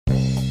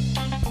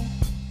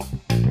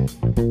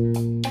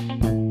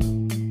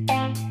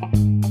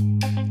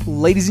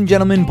Ladies and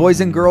gentlemen,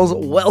 boys and girls,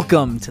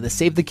 welcome to the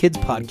Save the Kids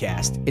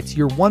podcast. It's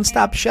your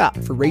one-stop shop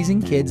for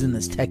raising kids in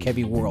this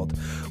tech-heavy world.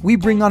 We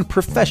bring on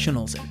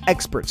professionals and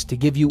experts to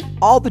give you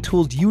all the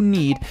tools you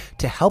need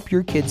to help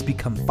your kids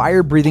become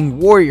fire-breathing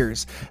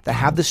warriors that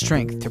have the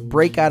strength to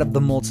break out of the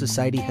mold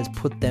society has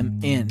put them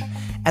in.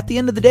 At the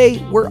end of the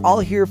day, we're all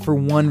here for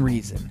one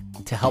reason: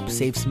 to help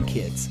save some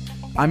kids.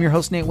 I'm your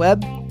host, Nate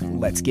Webb.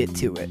 Let's get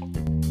to it.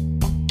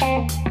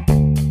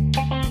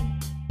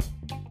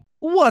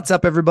 What's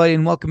up, everybody,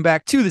 and welcome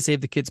back to the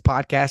Save the Kids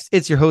podcast.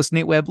 It's your host,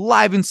 Nate Webb,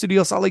 live in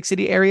studio, Salt Lake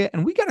City area,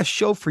 and we got a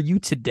show for you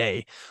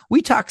today.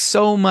 We talk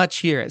so much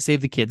here at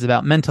Save the Kids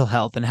about mental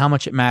health and how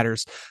much it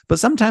matters, but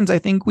sometimes I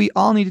think we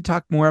all need to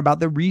talk more about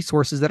the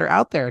resources that are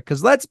out there,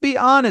 because let's be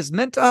honest,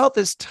 mental health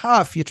is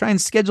tough. You try and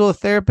schedule a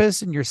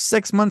therapist, and you're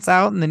 6 months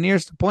out in the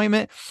nearest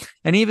appointment,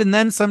 and even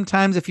then,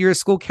 sometimes if you're a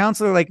school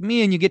counselor like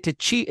me and you get to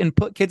cheat and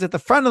put kids at the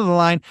front of the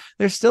line,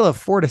 there's still a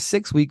 4 to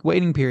 6 week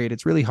waiting period.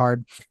 It's really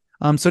hard.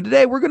 So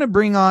today we're going to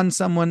bring on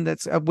someone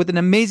that's with an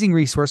amazing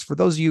resource for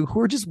those of you who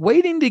are just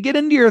waiting to get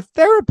into your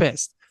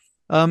therapist.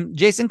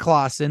 Jason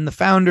Clausen, the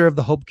founder of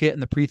the Hope Kit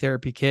and the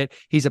Pre-Therapy Kit.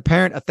 He's a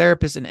parent, a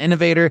therapist, an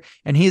innovator,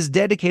 and he has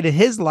dedicated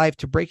his life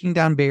to breaking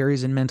down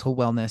barriers in mental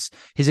wellness.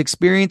 His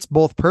experience,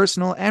 both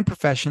personal and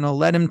professional,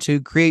 led him to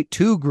create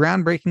two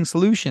groundbreaking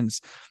solutions.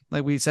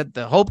 Like we said,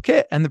 the Hope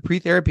Kit and the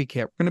Pre-Therapy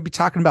Kit. We're going to be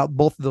talking about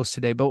both of those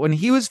today. But when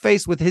he was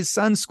faced with his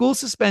son's school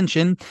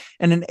suspension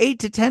and an 8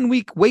 to 10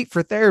 week wait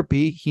for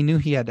therapy, he knew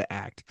he had to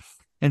act.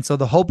 And so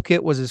the Hope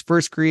Kit was his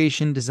first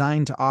creation,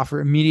 designed to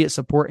offer immediate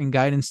support and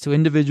guidance to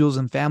individuals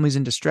and families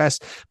in distress.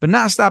 But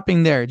not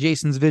stopping there,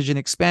 Jason's vision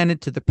expanded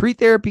to the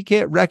Pre-Therapy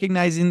Kit,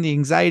 recognizing the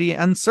anxiety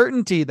and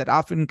uncertainty that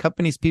often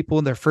accompanies people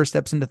in their first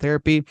steps into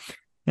therapy.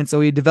 And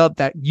so he developed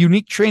that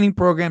unique training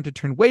program to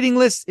turn waiting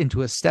lists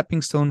into a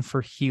stepping stone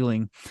for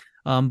healing.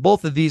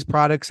 Both of these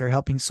products are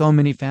helping so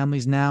many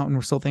families now, and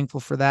we're so thankful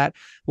for that.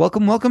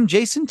 Welcome,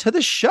 Jason, to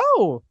the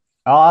show.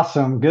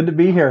 Awesome. Good to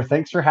be here.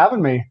 Thanks for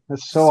having me.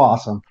 It's so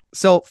awesome.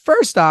 So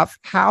first off,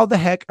 how the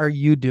heck are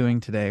you doing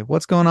today?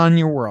 What's going on in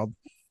your world?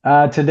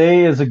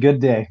 Today is a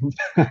good day.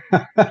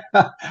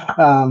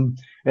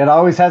 It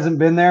always hasn't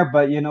been there,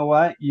 but you know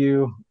what?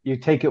 You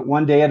take it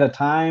one day at a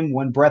time,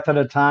 one breath at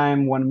a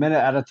time, 1 minute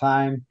at a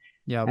time.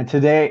 Yeah. And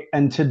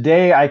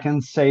today I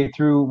can say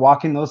through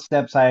walking those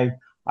steps, I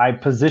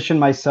position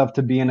myself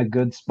to be in a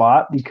good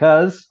spot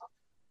because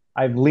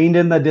I've leaned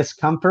in the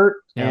discomfort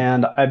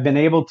and I've been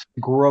able to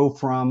grow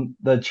from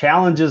the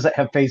challenges that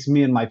have faced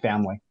me and my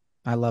family.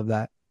 I love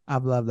that. I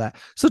love that.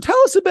 So tell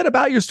us a bit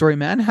about your story,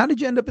 man. How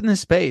did you end up in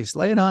this space?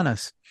 Lay it on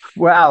us.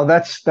 Wow,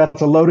 that's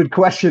a loaded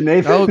question,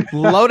 Nathan. Oh,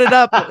 load it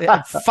up.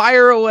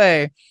 Fire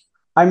away.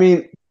 I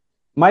mean,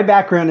 my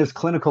background is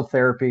clinical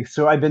therapy,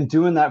 so I've been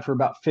doing that for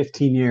about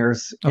 15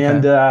 years. Okay.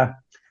 And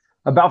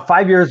about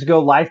 5 years ago,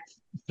 life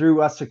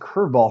threw us a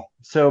curveball.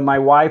 So my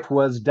wife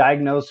was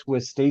diagnosed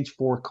with stage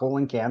 4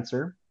 colon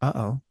cancer.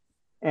 Uh-oh.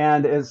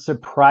 And it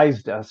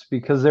surprised us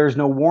because there's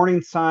no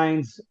warning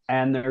signs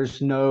and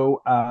there's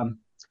no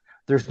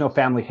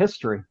family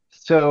history.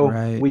 So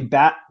right.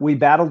 we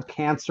battled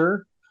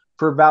cancer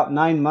for about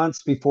 9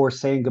 months before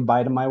saying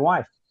goodbye to my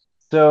wife.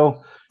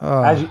 So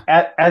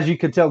as you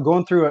could tell,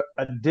 going through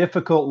a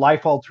difficult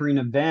life-altering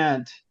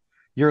event,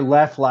 you're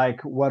left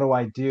like, what do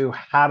I do?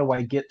 How do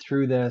I get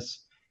through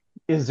this?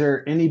 Is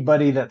there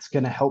anybody that's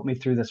going to help me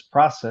through this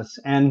process?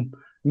 And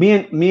me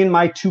and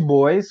my two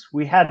boys,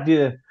 we had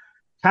to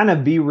kind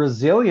of be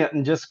resilient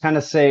and just kind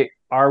of say,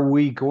 are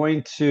we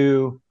going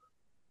to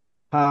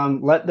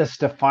let this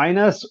define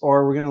us,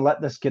 or are we going to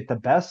let this get the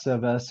best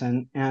of us?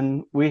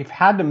 And we've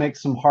had to make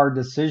some hard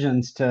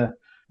decisions to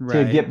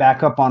get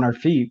back up on our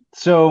feet.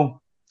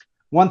 So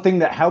one thing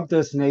that helped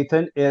us,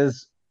 Nathan,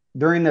 is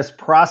during this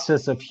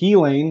process of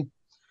healing,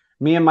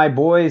 me and my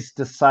boys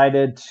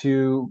decided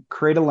to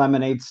create a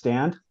lemonade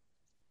stand.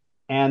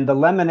 And the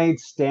lemonade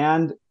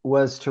stand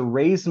was to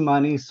raise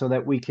money so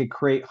that we could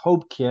create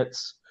Hope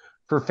Kits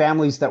for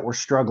families that were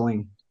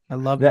struggling. I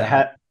love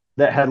that.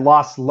 That had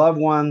lost loved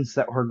ones,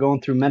 that were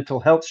going through mental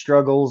health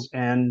struggles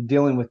and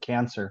dealing with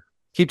cancer.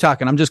 Keep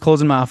talking. I'm just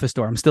closing my office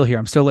door. I'm still here.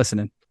 I'm still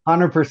listening.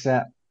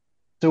 100%.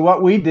 So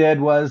what we did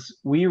was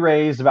we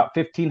raised about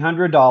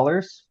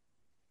 $1,500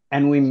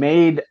 and we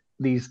made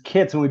these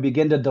kits and we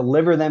began to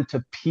deliver them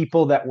to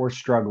people that were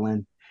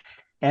struggling.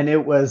 And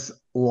it was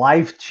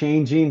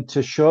life-changing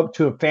to show up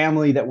to a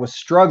family that was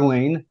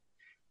struggling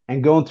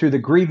and going through the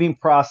grieving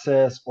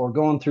process or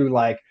going through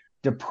like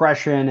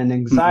depression and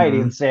anxiety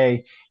and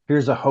say,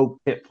 here's a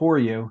Hope Kit for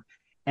you.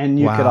 And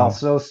you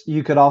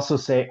could also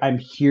say, I'm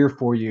here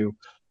for you.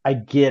 I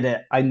get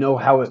it. I know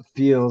how it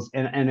feels,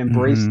 and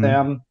embrace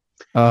them.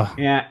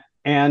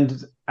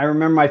 And I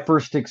remember my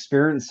first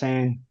experience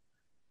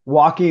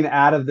walking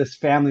out of this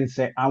family and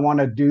saying, I want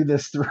to do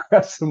this the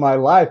rest of my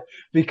life,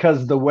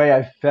 because the way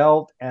I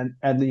felt and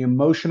the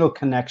emotional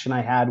connection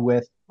I had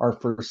with our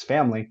first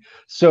family.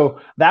 So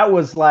that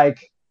was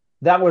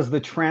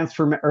the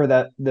transform or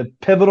the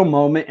pivotal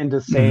moment into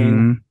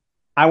saying,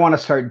 I want to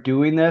start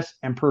doing this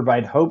and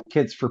provide hope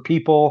kits for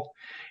people.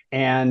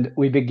 And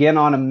we begin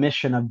on a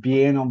mission of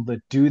being able to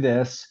do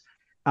this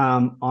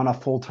on a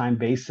full-time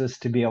basis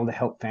to be able to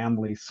help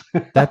families.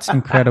 That's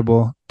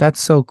incredible. That's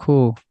so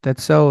cool.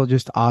 That's so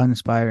just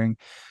awe-inspiring.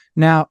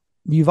 Now,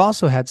 you've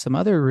also had some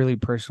other really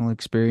personal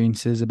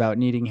experiences about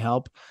needing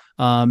help.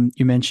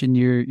 You mentioned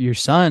your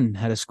son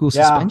had a school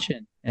Yeah,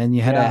 suspension and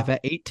you had to have yeah. an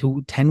 8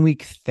 to 10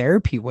 week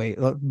therapy wait.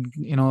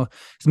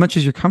 As much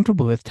as you're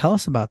comfortable with, tell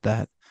us about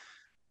that.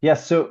 Yeah,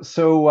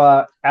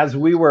 as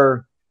we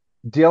were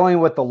dealing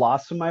with the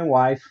loss of my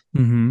wife,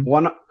 Mm-hmm.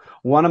 one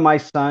one of my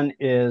son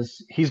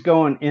he's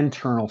going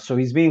internal, so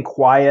he's being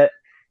quiet,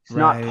 he's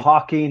not Right.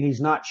 talking,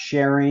 he's not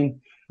sharing.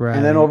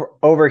 And then Right.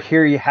 over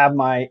here you have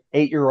my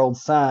 8-year-old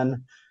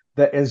son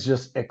that is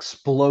just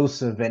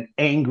explosive and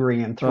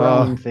angry and Oh,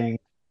 throwing things.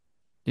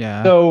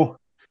 yeah. So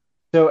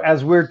so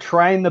as we're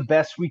trying the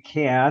best we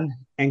can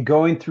and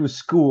going through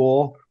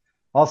school,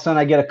 all of a sudden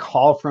I get a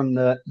call from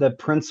the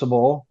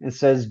principal and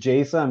says,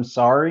 Jason, I'm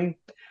sorry,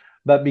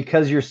 but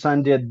because your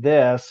son did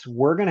this,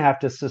 we're going to have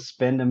to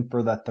suspend him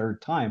for the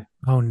third time.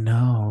 Oh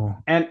no.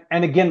 And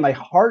again, my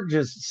heart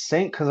just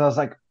sank because I was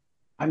like,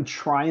 I'm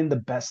trying the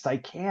best I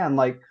can.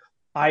 Like,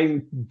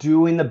 I'm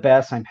doing the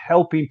best, I'm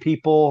helping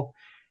people.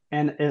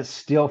 And it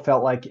still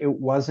felt like it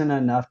wasn't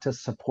enough to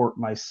support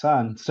my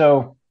son.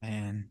 So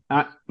Man.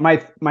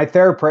 my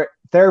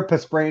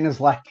therapist brain is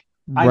like,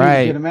 I need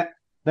to get Right. him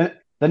in.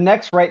 The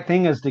next right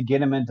thing is to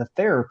get him into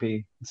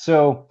therapy.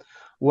 So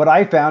what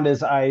I found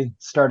is I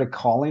started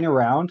calling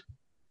around,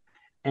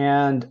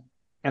 and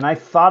I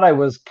thought I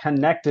was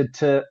connected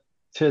to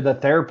the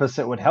therapist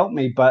that would help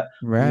me, but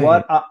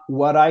Right.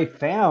 what I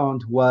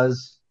found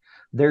was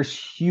there's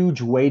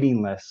huge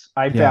waiting lists.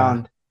 I Yeah.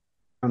 found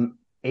from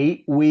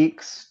 8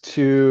 weeks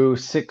to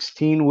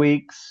 16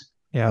 weeks,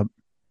 Yeah.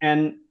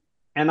 and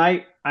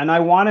I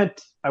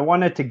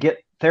wanted to get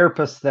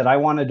therapists that I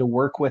wanted to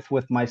work with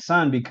my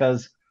son,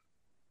 because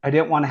I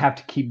didn't want to have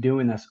to keep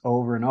doing this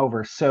over and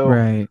over. So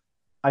Right.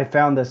 I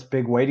found this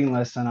big waiting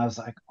list, and I was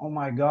like, oh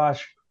my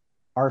gosh,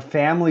 our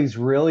family's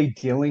really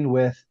dealing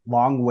with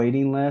long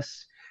waiting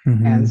lists and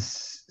Mm-hmm.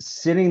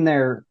 sitting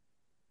there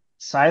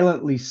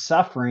silently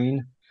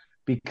suffering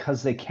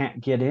because they can't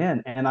get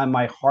in. And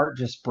my heart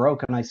just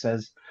broke, and I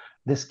says,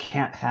 this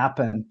can't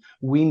happen.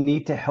 We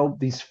need to help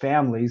these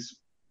families.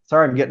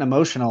 Sorry, I'm getting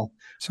emotional.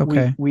 It's we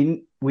okay.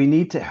 we we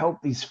need to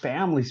help these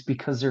families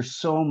because there's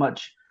so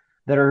much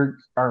that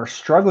are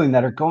struggling,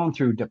 that are going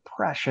through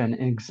depression,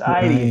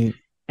 anxiety,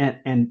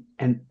 Right.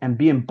 and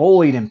being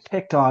bullied and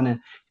picked on, and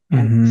it's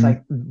Mm-hmm.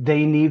 like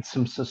they need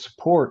some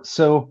support.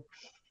 So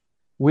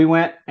we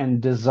went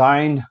and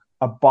designed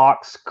a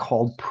box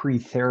called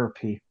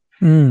pre-therapy,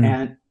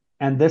 Mm.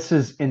 and this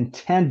is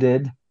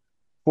intended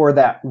for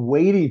that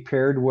waiting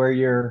period where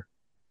you're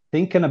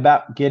thinking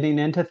about getting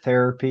into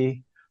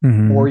therapy,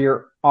 Mm-hmm. or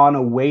you're on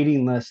a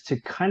waiting list, to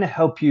kind of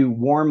help you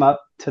warm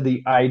up to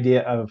the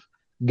idea of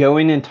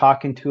going and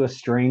talking to a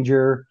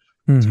stranger,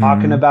 talking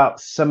Mm-hmm. about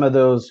some of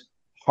those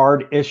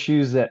hard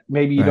issues that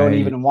maybe you don't Right.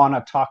 even want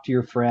to talk to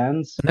your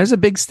friends. And there's a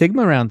big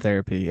stigma around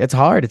therapy. It's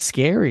hard. It's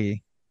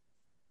scary.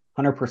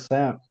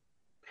 100%.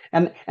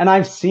 And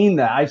I've seen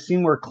that. I've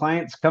seen where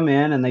clients come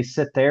in and they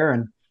sit there,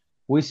 and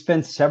we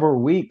spend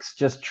several weeks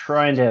just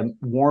trying to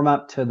warm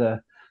up to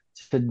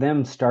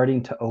them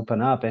starting to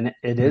open up, and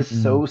it is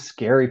Mm-hmm. so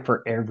scary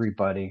for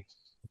everybody.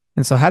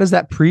 And so, how does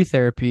that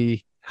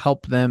pre-therapy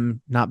help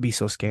them not be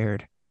so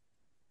scared?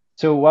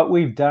 So what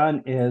we've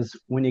done is,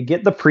 when you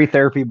get the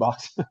pre-therapy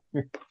box,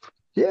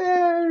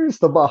 here's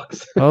the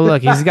box. Oh,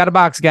 look, he's got a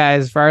box,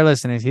 guys. For our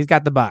listeners, he's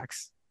got the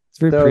box. It's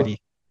very So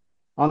pretty.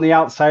 on the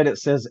outside it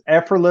says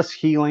effortless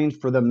healing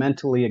for the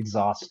mentally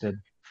exhausted.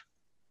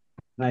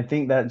 And I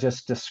think that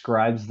just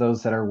describes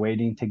those that are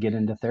waiting to get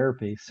into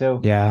therapy.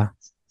 Yeah.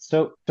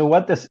 So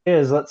what this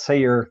is, let's say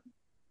you're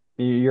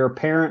a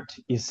parent,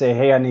 you say,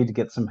 hey, I need to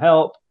get some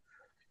help.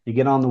 You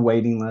get on the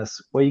waiting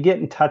list. Well, you get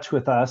in touch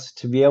with us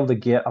to be able to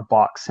get a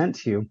box sent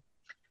to you.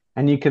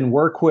 And you can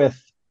work with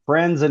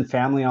friends and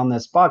family on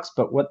this box.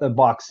 But what the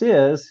box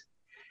is,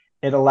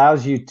 it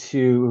allows you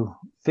to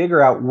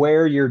figure out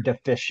where you're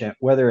deficient,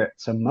 whether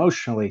it's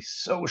emotionally,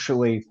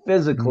 socially,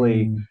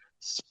 physically, Mm.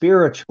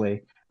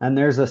 spiritually. And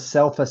there's a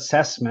self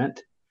assessment,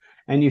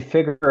 and you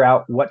figure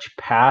out which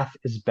path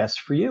is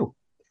best for you.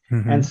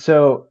 And Mm-hmm.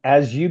 so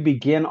as you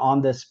begin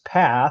on this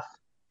path,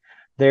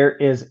 there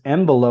is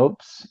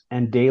envelopes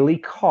and daily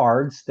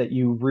cards that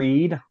you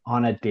read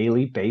on a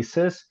daily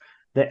basis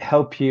that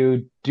help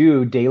you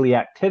do daily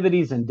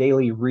activities and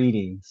daily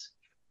readings.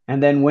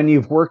 And then when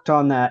you've worked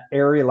on that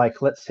area,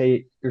 like let's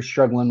say you're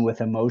struggling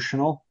with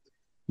emotional,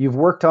 you've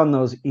worked on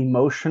those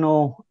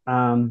emotional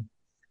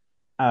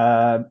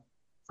uh,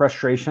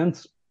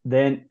 frustrations,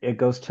 then it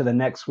goes to the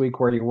next week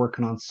where you're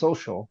working on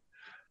social.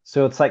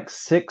 So it's like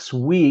 6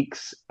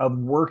 weeks of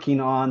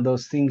working on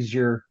those things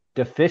you're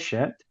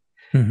deficient,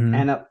 Mm-hmm.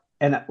 and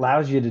it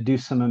allows you to do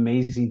some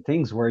amazing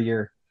things where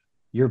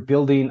you're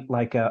building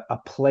like a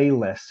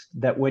playlist,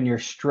 that when you're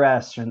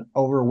stressed and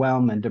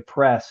overwhelmed and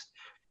depressed,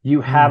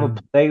 you have a Mm.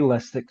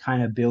 playlist that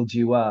kind of builds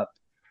you up.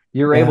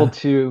 You're able Yeah.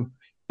 to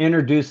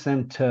introduce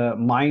them to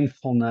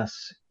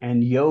mindfulness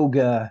and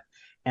yoga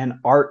and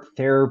art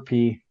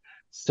therapy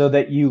so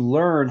that you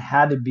learn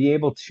how to be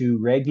able to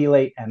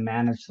regulate and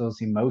manage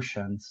those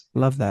emotions.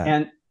 Love that.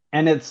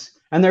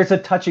 And there's a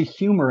touch of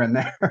humor in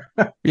there.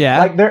 Yeah.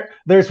 Like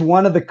there's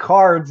one of the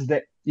cards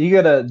that you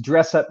got to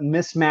dress up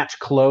mismatched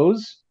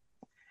clothes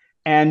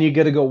and you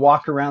got to go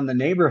walk around the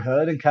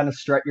neighborhood and kind of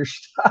strut your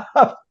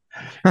stuff.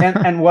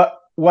 And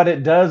what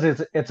it does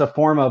is it's a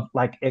form of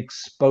like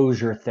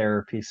exposure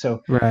therapy.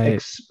 So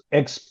Right.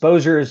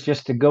 exposure is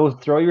just to go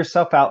throw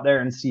yourself out there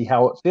and see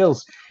how it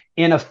feels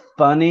in a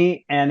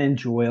funny and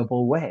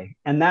enjoyable way.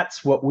 And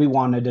that's what we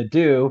wanted to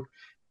do,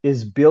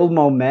 is build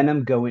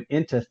momentum going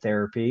into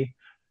therapy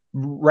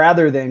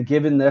rather than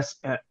giving this,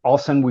 all of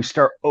a sudden we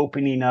start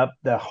opening up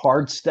the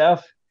hard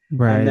stuff, and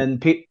Right. then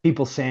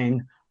people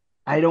saying,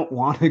 I don't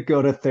want to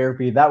go to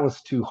therapy, that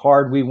was too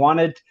hard. We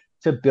wanted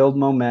to build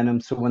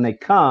momentum so when they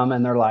come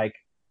and they're like,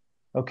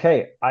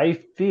 okay, I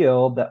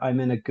feel that I'm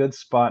in a good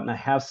spot and I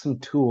have some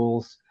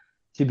tools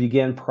to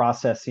begin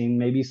processing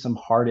maybe some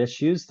hard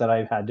issues that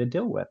I've had to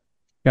deal with.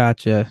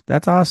 Gotcha.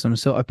 That's awesome.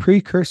 So a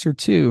precursor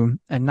to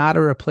and not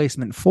a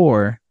replacement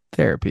for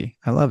therapy.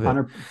 I love it.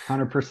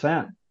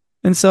 100%.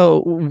 And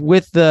so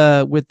with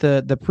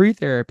the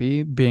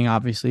pre-therapy being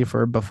obviously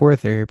for before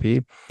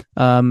therapy,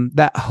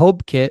 that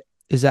hope kit,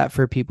 is that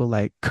for people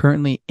like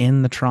currently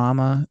in the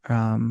trauma,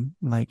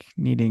 like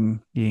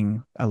needing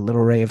a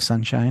little ray of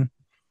sunshine?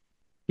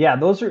 Yeah,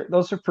 those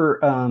are for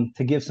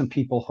to give some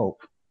people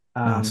hope.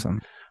 Um,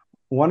 Awesome.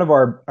 One of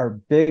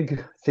our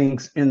big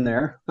things in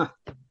there,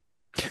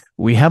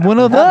 We have one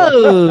we of have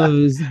one.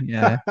 those.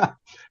 Yeah.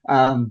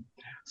 um,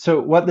 so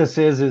what this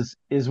is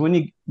when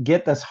you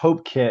get this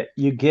hope kit,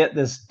 you get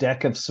this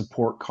deck of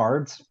support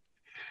cards.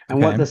 And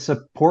what Okay. the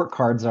support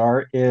cards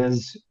are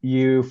is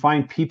you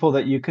find people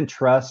that you can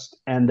trust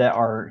and that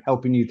are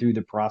helping you through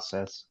the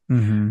process.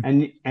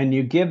 Mm-hmm. And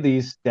you give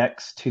these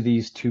decks to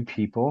these two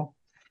people.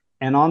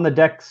 And on the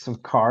decks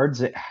of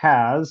cards, it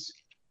has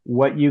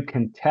what you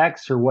can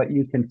text or what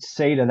you can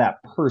say to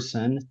that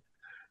person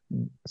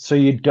so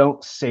you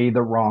don't say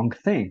the wrong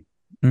thing.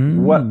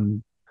 What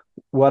Mm,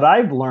 what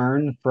I've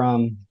learned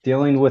from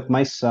dealing with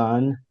my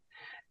son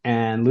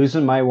and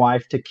losing my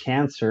wife to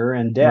cancer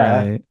and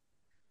death right.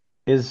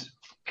 is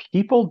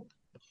people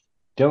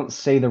don't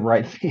say the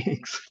right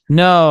things.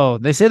 No,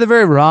 they say the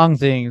very wrong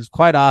things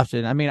quite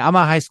often. I mean, I'm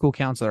a high school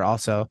counselor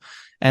also.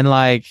 And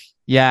like,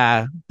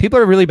 yeah, people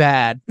are really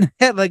bad.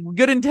 Like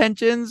good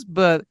intentions,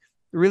 but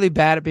really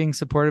bad at being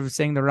supportive of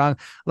saying the wrong,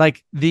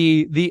 like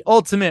the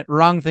ultimate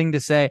wrong thing to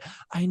say.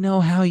 I know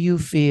how you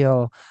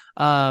feel.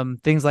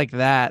 Things like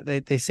that.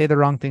 They say the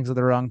wrong things at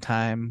the wrong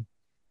time.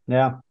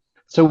 Yeah.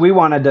 So we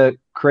wanted to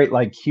create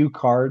like cue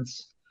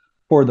cards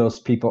for those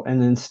people.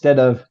 And instead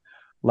of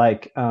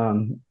like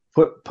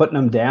putting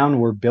them down,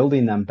 we're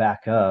building them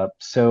back up.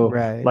 So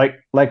Right.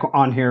 like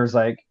on here is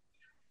like,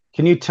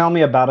 can you tell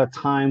me about a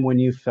time when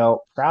you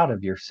felt proud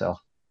of yourself?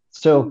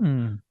 So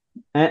Hmm.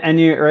 and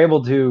you're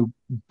able to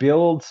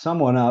build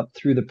someone up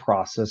through the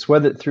process,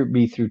 whether it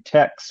be through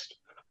text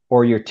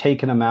or you're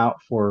taking them out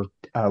for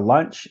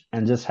lunch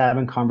and just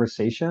having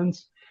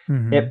conversations.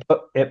 Mm-hmm.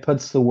 It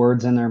puts the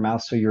words in their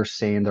mouth so you're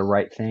saying the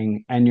right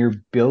thing and you're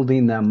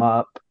building them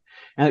up,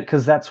 and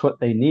because that's what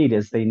they need,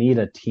 is they need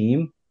a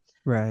team.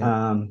 Right.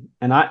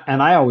 And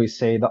I always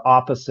say the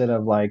opposite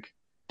of like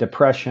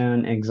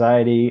depression,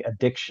 anxiety,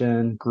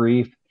 addiction,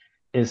 grief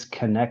is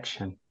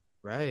connection.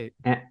 Right.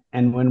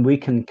 And when we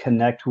can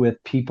connect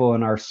with people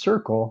in our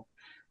circle,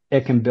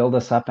 it can build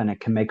us up and it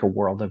can make a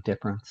world of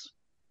difference.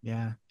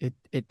 Yeah,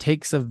 it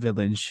takes a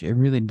village. It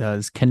really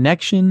does.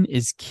 Connection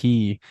is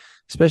key,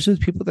 especially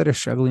with people that are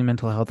struggling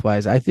mental health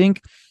wise. I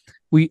think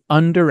we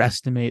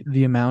underestimate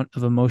the amount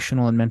of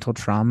emotional and mental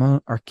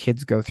trauma our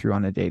kids go through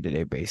on a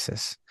day-to-day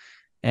basis.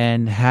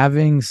 And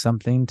having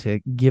something to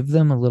give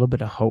them a little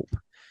bit of hope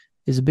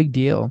is a big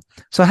deal.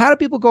 So how do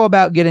people go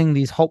about getting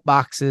these hope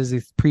boxes,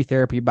 these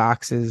pre-therapy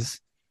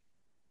boxes?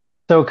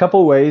 So a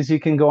couple of ways: you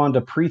can go on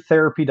to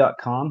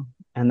pretherapy.com,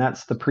 and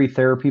that's the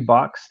pre-therapy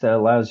box that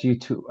allows you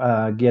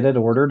to get it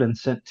ordered and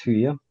sent to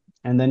you.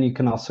 And then you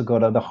can also go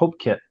to the Hope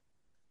Kit,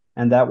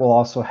 and that will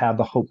also have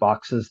the hope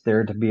boxes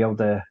there to be able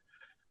to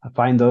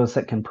find those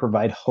that can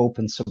provide hope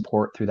and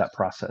support through that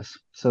process.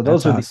 So That's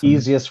those are the awesome.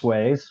 easiest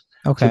ways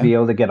to Okay. be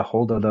able to get a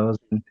hold of those.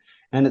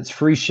 And it's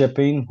free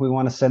shipping. We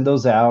want to send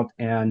those out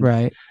and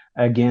Right.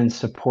 again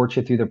support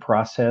you through the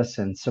process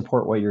and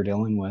support what you're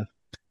dealing with.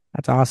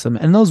 That's awesome.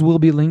 And those will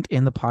be linked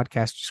in the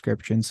podcast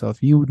description. So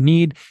if you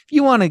need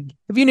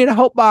a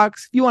hope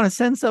box, if you want to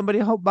send somebody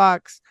a hope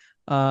box,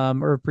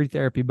 or a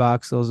pre-therapy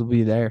box, those will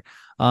be there.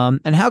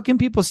 And how can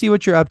people see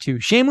what you're up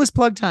to? Shameless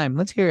plug time.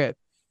 Let's hear it.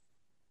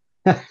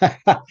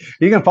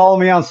 You can follow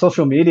me on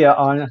social media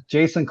on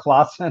Jason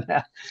Clausen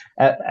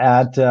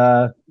at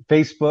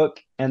Facebook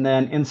and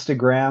then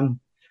Instagram.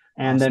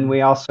 And then Awesome.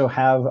 we also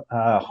have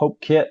Hope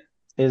Kit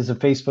is a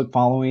Facebook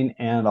following,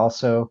 and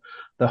also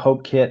the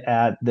Hope Kit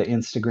at the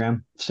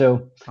Instagram.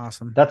 So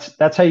awesome.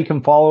 That's how you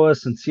can follow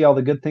us and see all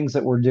the good things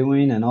that we're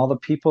doing and all the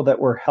people that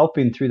we're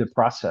helping through the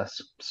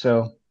process.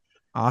 So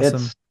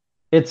awesome.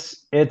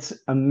 It's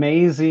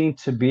amazing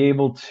to be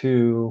able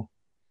to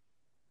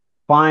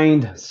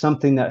find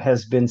something that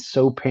has been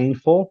so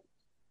painful,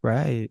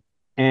 right,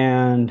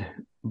 and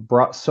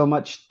brought so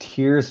much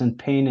tears and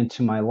pain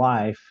into my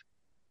life,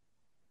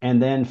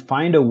 and then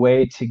find a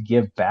way to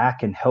give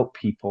back and help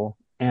people.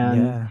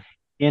 And yeah,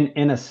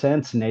 in a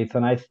sense,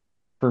 Nathan,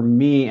 for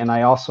me, and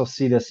I also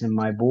see this in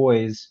my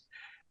boys,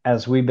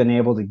 as we've been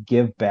able to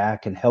give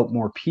back and help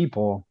more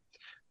people,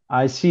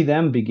 I see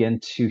them begin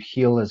to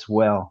heal as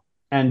well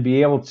and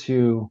be able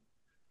to,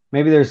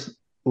 maybe there's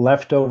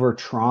leftover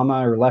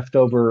trauma or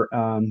leftover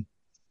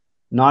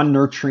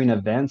non-nurturing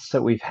events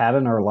that we've had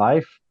in our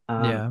life.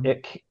 yeah,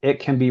 It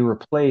can be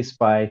replaced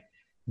by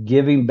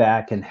giving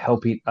back and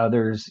helping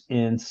others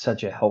in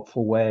such a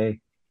helpful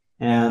way.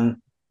 And yeah.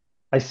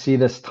 I see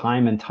this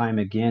time and time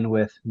again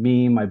with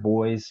me, my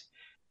boys,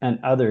 and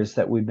others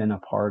that we've been a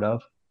part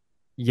of.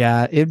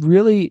 Yeah, it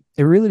really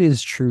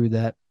is true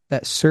that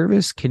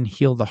service can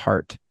heal the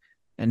heart,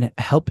 and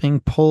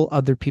helping pull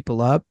other people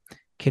up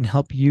can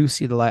help you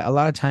see the light. A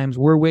lot of times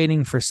we're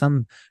waiting for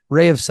some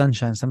ray of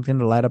sunshine, something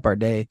to light up our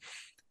day.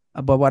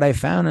 But what I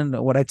found, and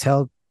what I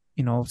tell,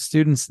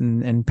 students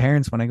and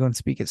parents when I go and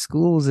speak at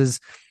schools, is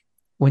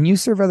when you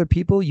serve other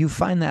people, you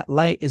find that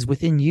light is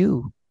within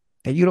you,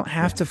 that you don't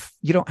have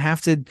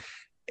to,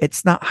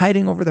 it's not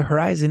hiding over the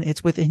horizon.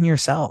 It's within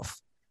yourself.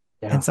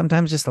 Yeah. And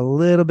sometimes just a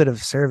little bit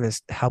of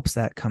service helps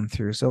that come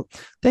through. So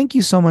thank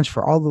you so much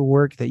for all the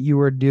work that you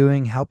are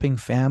doing, helping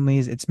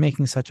families. It's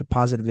making such a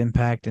positive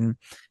impact, and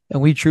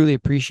we truly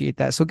appreciate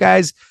that. So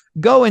guys,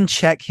 go and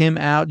check him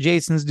out.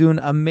 Jason's doing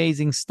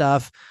amazing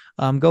stuff.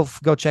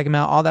 Go check him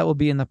out. All that will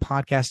be in the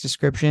podcast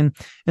description.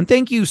 And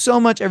thank you so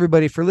much,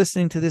 everybody, for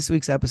listening to this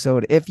week's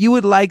episode. If you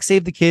would like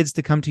Save the Kids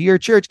to come to your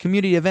church,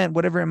 community event,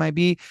 whatever it might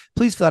be,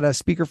 please fill out a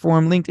speaker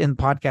form linked in the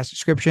podcast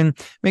description.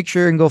 Make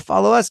sure and go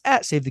follow us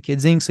at Save the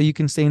Kids Inc. so you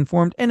can stay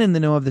informed and in the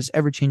know of this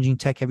ever-changing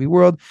tech-heavy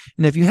world.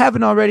 And if you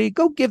haven't already,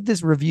 go give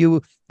this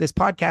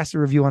podcast a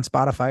review on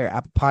Spotify or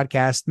Apple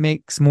Podcasts.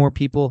 Makes more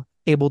people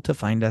able to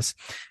find us.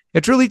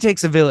 It truly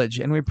takes a village,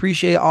 and we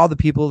appreciate all the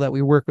people that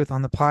we work with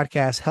on the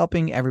podcast,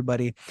 helping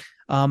everybody.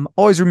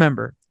 Always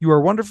remember, you are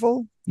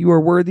wonderful, you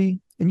are worthy,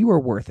 and you are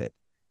worth it.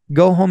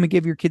 Go home and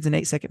give your kids an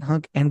 8-second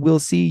hunk, and we'll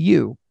see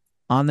you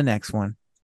on the next one.